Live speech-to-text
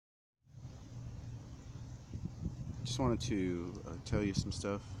just wanted to tell you some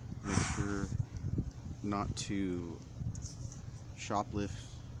stuff. Make sure not to shoplift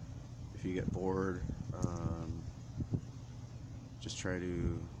if you get bored. Um, just try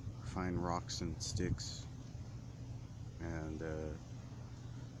to find rocks and sticks. And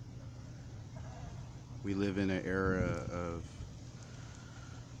we live in an era of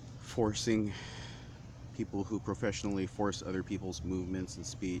forcing people who professionally force other people's movements and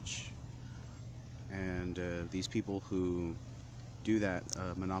speech. And these people who do that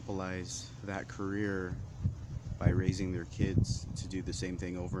monopolize that career by raising their kids to do the same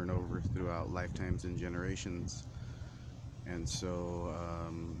thing over and over throughout lifetimes and generations. And so,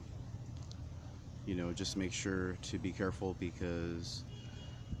 just make sure to be careful because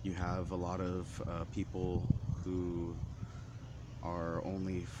you have a lot of people who are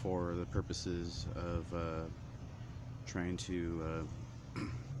only for the purposes of trying to,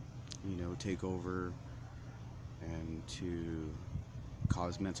 take over and to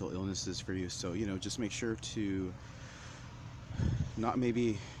cause mental illnesses for you. So, just make sure to not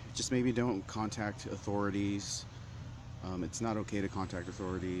maybe, just maybe don't contact authorities. It's not okay to contact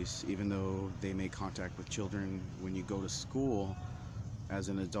authorities, even though they make contact with children when you go to school. As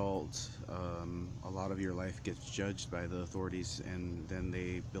an adult, a lot of your life gets judged by the authorities, and then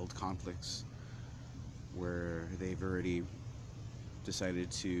they build conflicts where they've already decided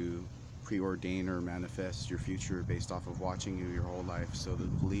to preordain or manifest your future based off of watching you your whole life. So the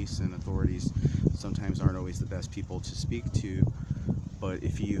police and authorities sometimes aren't always the best people to speak to. But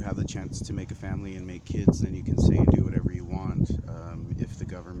if you have the chance to make a family and make kids, then you can say and do whatever you want, if the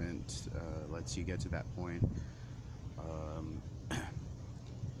government lets you get to that point. Um,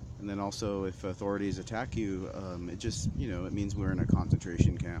 and then also, if authorities attack you, it just, it means we're in a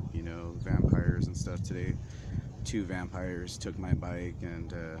concentration camp, vampires and stuff. Today, two vampires took my bike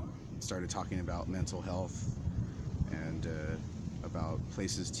and started talking about mental health and about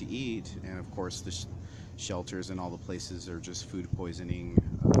places to eat. And of course, the shelters and all the places are just food poisoning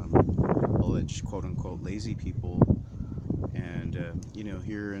alleged quote unquote lazy people. And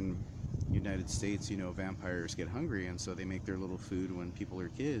here in United States, vampires get hungry, and so they make their little food when people are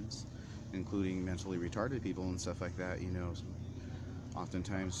kids, including mentally retarded people and stuff like that.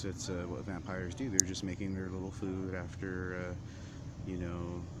 Oftentimes it's what vampires do. They're just making their little food after you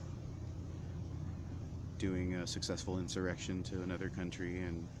know doing a successful insurrection to another country,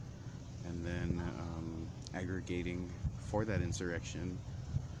 and then aggregating for that insurrection.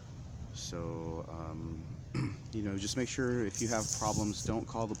 So, just make sure if you have problems, don't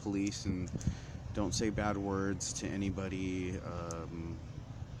call the police and don't say bad words to anybody.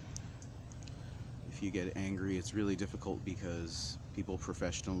 If you get angry, it's really difficult because people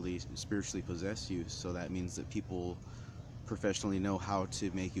professionally, spiritually possess you. So that means that people professionally know how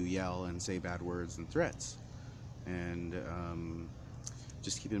to make you yell and say bad words and threats. And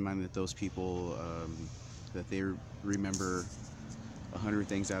just keep in mind that those people, that they remember 100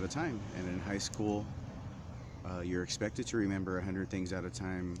 things at a time. And in high school, you're expected to remember 100 things at a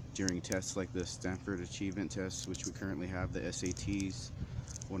time during tests like the Stanford Achievement Test, which we currently have, the SATs.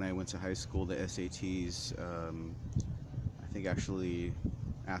 When I went to high school, the SATs, I think actually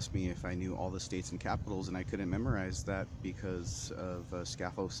asked me if I knew all the states and capitals, and I couldn't memorize that because of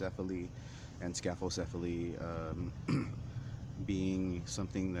scaphocephaly, and scaphocephaly being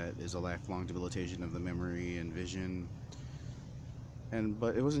something that is a lifelong debilitation of the memory and vision.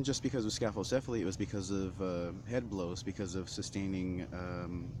 But it wasn't just because of scaphocephaly, it was because of head blows, because of sustaining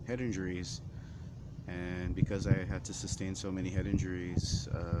head injuries. And because I had to sustain so many head injuries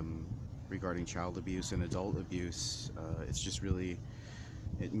regarding child abuse and adult abuse, it's just really,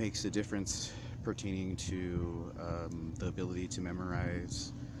 it makes a difference pertaining to the ability to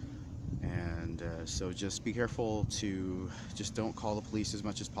memorize. And so just be careful to just don't call the police as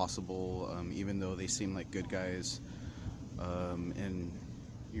much as possible, even though they seem like good guys. In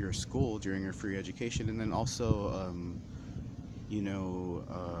your school during your free education. And then also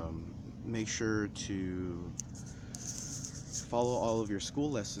make sure to follow all of your school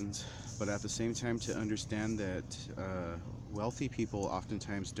lessons, but at the same time to understand that wealthy people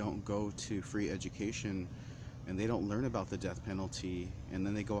oftentimes don't go to free education and they don't learn about the death penalty, and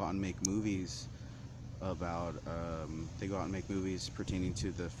then they go out and make movies about they go out and make movies pertaining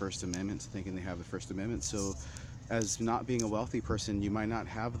to the First Amendment, thinking they have the First Amendment. So as not being a wealthy person, you might not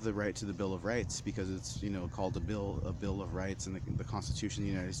have the right to the Bill of Rights because it's called a Bill of Rights, and the Constitution of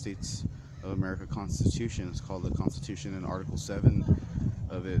the United States of America Constitution is called the Constitution, and Article 7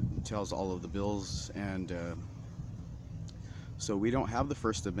 of it tells all of the bills. And so we don't have the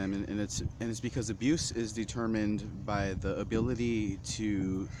First Amendment, and it's because abuse is determined by the ability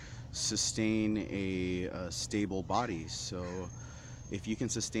to sustain a stable body. So if you can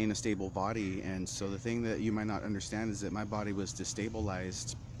sustain a stable body, and so the thing that you might not understand is that my body was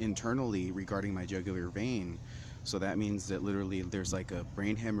destabilized internally regarding my jugular vein. So that means that literally there's like a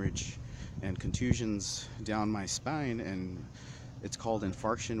brain hemorrhage and contusions down my spine, and it's called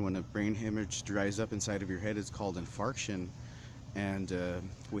infarction. When a brain hemorrhage dries up inside of your head, it's called infarction. And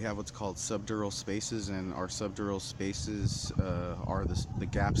we have what's called subdural spaces, and our subdural spaces are the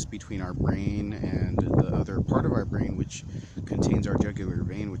gaps between our brain and the other part of our brain, which contains our jugular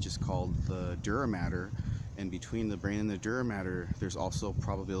vein, which is called the dura mater. And between the brain and the dura mater, there's also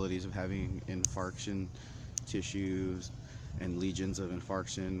probabilities of having infarction tissues and legions of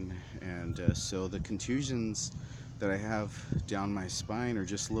infarction. And so the contusions that I have down my spine are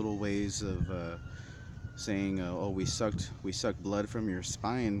just little ways of saying, oh, we sucked blood from your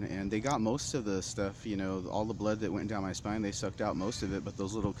spine. And they got most of the stuff, you know, all the blood that went down my spine, they sucked out most of it, but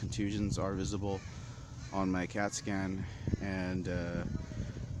those little contusions are visible on my CAT scan. And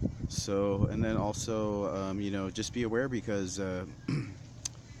and then also, you know, just be aware, because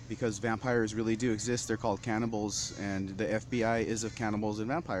because vampires really do exist. They're called cannibals, and the FBI is of cannibals and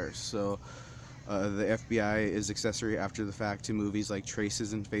vampires. So the FBI is accessory after the fact to movies like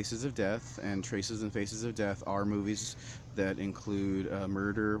Traces and Faces of Death, and Traces and Faces of Death are movies that include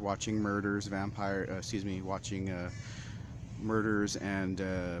murder, watching murders, watching murders,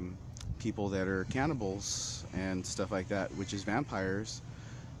 and people that are cannibals and stuff like that, which is vampires.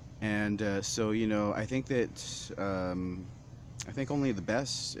 And so, you know, I think that I think only the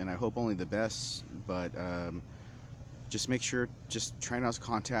best, and I hope only the best, but just make sure, just try not to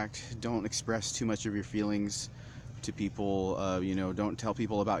contact, don't express too much of your feelings to people. You know, don't tell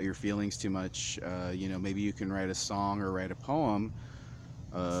people about your feelings too much. You know, maybe you can write a song or write a poem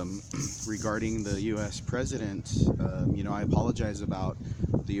regarding the U.S. president. You know, I apologize about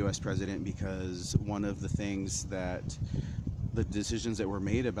the U.S. president, because one of the things that the decisions that were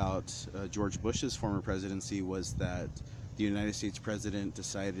made about George Bush's former presidency was that the United States president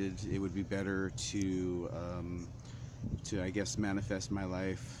decided it would be better to I guess, manifest my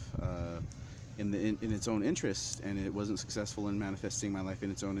life in its own interest, and it wasn't successful in manifesting my life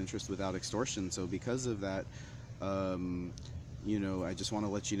in its own interest without extortion. So because of that, you know, I just want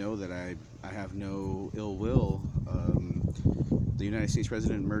to let you know that I have no ill will. The United States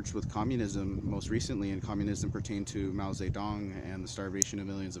president merged with communism most recently, and communism pertained to Mao Zedong and the starvation of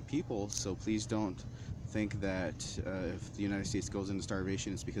millions of people. So please don't think that if the United States goes into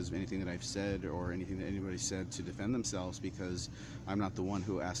starvation, it's because of anything that I've said or anything that anybody said to defend themselves, because I'm not the one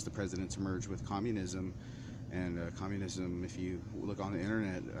who asked the president to merge with communism. And communism, if you look on the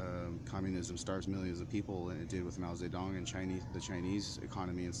internet, communism starves millions of people, and it did with Mao Zedong and the Chinese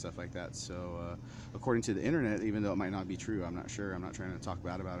economy and stuff like that. So according to the internet, even though it might not be true, I'm not sure, I'm not trying to talk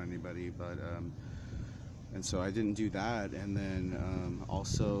bad about anybody, but and so I didn't do that. And then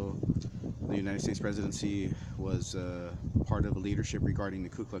also, the United States presidency was part of a leadership regarding the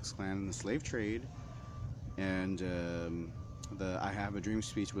Ku Klux Klan and the slave trade. And the I Have a Dream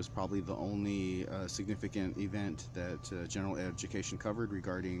speech was probably the only significant event that general education covered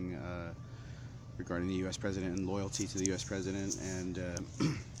regarding the U.S. president and loyalty to the U.S. president. And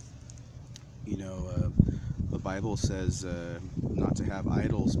you know, the Bible says not to have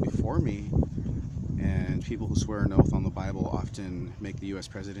idols before me. And people who swear an oath on the Bible often make the U.S.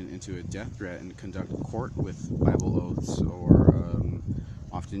 president into a death threat and conduct court with Bible oaths, or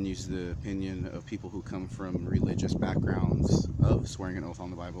often use the opinion of people who come from religious backgrounds of swearing an oath on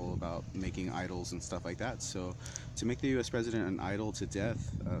the Bible about making idols and stuff like that. So to make the U.S. president an idol to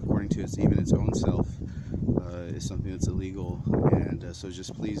death, according to even its own self, is something that's illegal. And so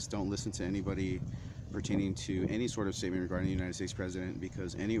just please don't listen to anybody pertaining to any sort of statement regarding the United States president,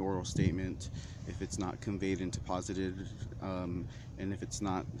 because any oral statement, if it's not conveyed into positive, and if it's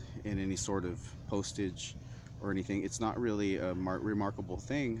not in any sort of postage or anything, it's not really a remarkable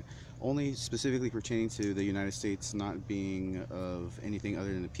thing, only specifically pertaining to the United States not being of anything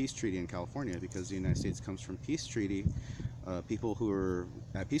other than the peace treaty in California, because the United States comes from peace treaty. People who are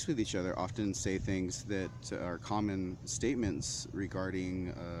at peace with each other often say things that are common statements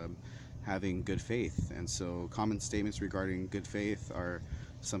regarding having good faith. And so common statements regarding good faith are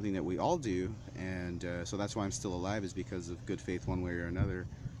something that we all do, and so that's why I'm still alive, is because of good faith one way or another.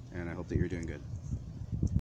 And I hope that you're doing good.